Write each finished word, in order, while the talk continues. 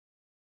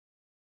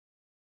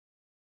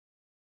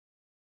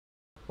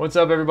What's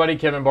up everybody,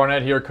 Kevin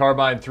Barnett here,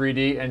 Carbide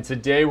 3D, and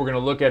today we're going to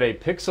look at a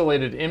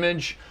pixelated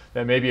image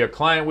that maybe a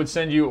client would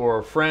send you or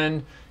a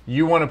friend.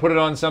 You want to put it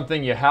on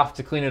something, you have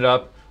to clean it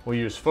up. We'll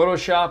use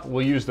Photoshop,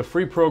 we'll use the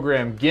free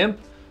program GIMP,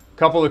 a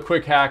couple of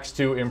quick hacks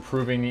to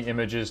improving the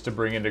images to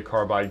bring into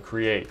Carbide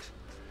Create.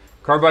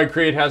 Carbide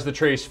Create has the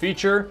trace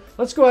feature.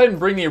 Let's go ahead and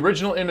bring the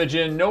original image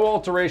in, no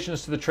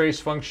alterations to the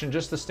trace function,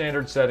 just the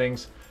standard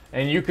settings,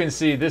 and you can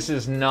see this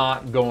is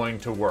not going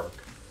to work.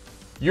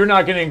 You're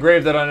not going to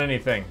engrave that on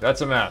anything.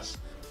 That's a mess.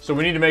 So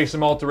we need to make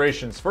some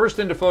alterations. First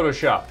into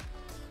Photoshop.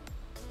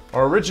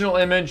 Our original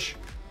image,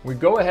 we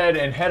go ahead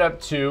and head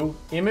up to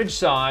image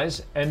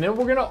size, and then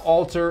we're going to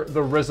alter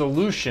the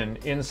resolution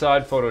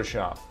inside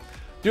Photoshop.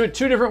 Do it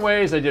two different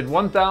ways. I did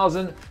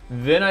 1000,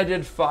 then I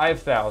did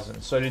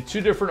 5000. So I did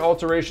two different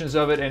alterations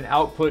of it and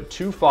output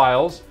two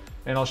files,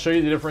 and I'll show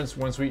you the difference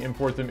once we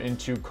import them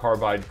into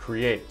Carbide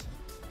Create.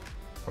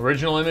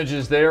 Original image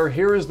is there.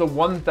 Here is the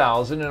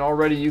 1000, and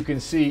already you can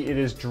see it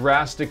is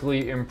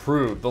drastically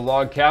improved. The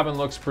log cabin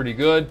looks pretty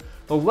good.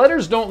 The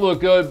letters don't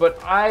look good,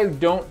 but I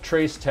don't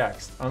trace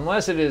text.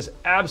 Unless it is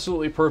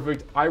absolutely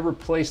perfect, I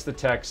replace the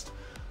text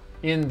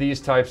in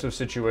these types of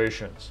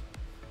situations.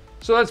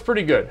 So that's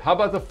pretty good. How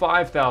about the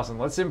 5000?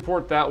 Let's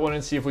import that one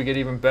and see if we get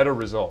even better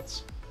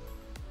results.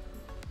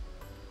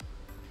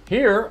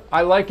 Here,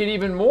 I like it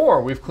even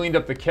more. We've cleaned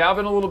up the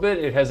cabin a little bit.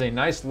 It has a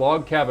nice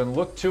log cabin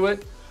look to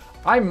it.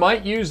 I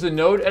might use the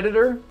node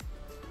editor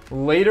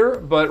later,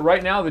 but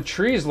right now the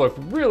trees look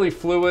really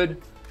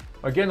fluid.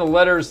 Again, the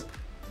letters,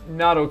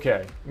 not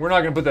okay. We're not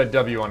gonna put that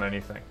W on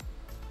anything.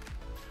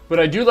 But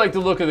I do like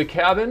the look of the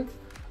cabin.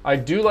 I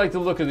do like the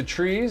look of the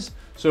trees.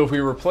 So if we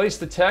replace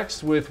the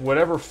text with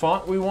whatever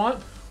font we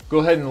want, go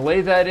ahead and lay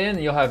that in,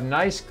 and you'll have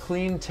nice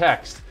clean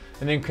text.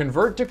 And then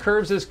convert to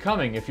curves is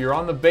coming. If you're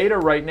on the beta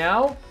right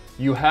now,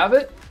 you have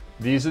it.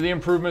 These are the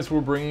improvements we're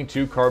bringing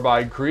to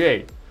Carbide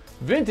Create.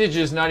 Vintage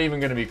is not even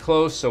going to be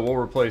close, so we'll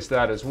replace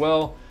that as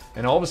well.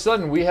 And all of a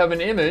sudden we have an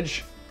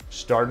image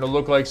starting to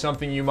look like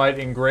something you might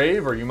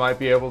engrave, or you might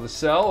be able to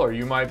sell, or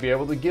you might be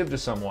able to give to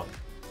someone.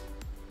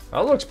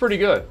 That looks pretty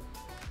good.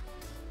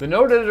 The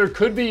node editor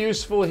could be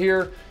useful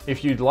here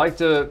if you'd like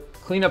to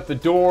clean up the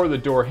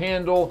door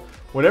handle,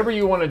 whatever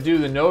you want to do.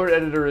 The node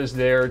editor is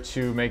there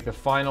to make the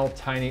final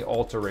tiny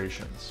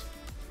alterations.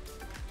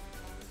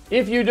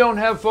 If you don't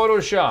have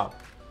Photoshop,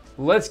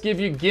 let's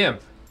give you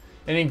GIMP.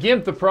 And in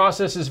GIMP, the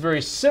process is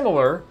very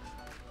similar,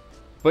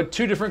 but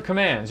two different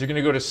commands. You're going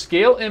to go to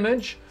Scale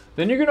Image,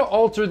 then you're going to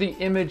alter the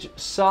image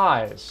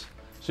size.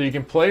 So you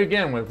can play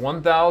again with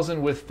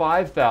 1000, with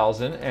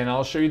 5000, and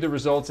I'll show you the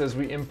results as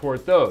we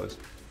import those.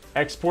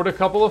 Export a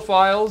couple of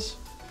files,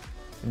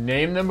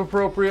 name them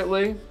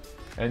appropriately,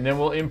 and then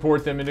we'll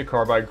import them into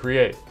Carbide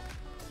Create.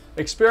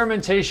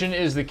 Experimentation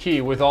is the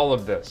key with all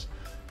of this.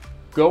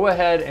 Go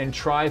ahead and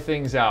try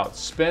things out.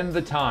 Spend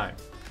the time.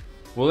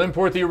 We'll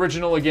import the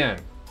original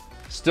again.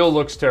 Still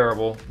looks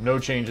terrible, no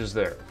changes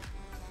there.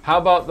 How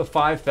about the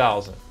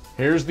 5000?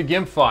 Here's the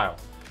GIMP file.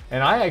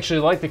 And I actually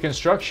like the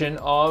construction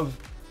of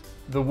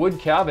the wood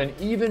cabin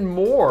even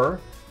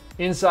more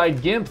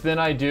inside GIMP than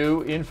I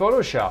do in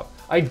Photoshop.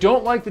 I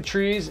don't like the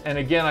trees, and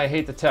again, I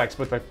hate the text,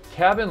 but the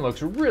cabin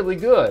looks really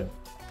good.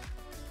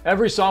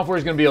 Every software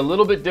is going to be a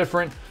little bit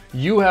different.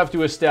 You have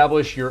to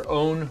establish your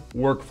own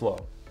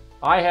workflow.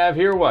 I have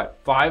here,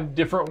 5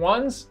 different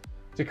ones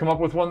to come up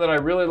with one that I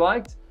really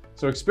liked.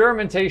 So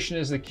experimentation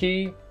is the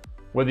key.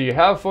 Whether you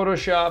have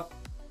Photoshop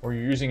or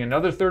you're using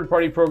another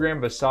third-party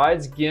program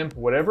besides GIMP,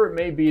 whatever it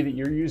may be that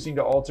you're using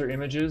to alter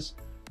images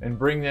and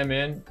bring them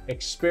in,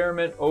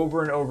 experiment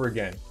over and over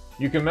again.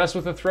 You can mess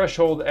with the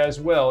threshold as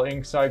well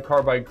inside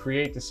Carbide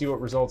Create to see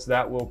what results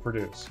that will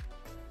produce.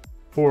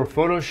 For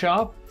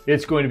Photoshop,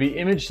 it's going to be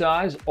image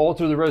size,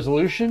 alter the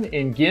resolution.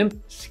 In GIMP,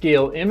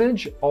 scale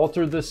image,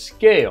 alter the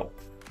scale.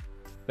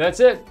 That's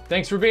it.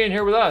 Thanks for being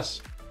here with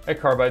us at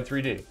Carbide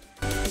 3D.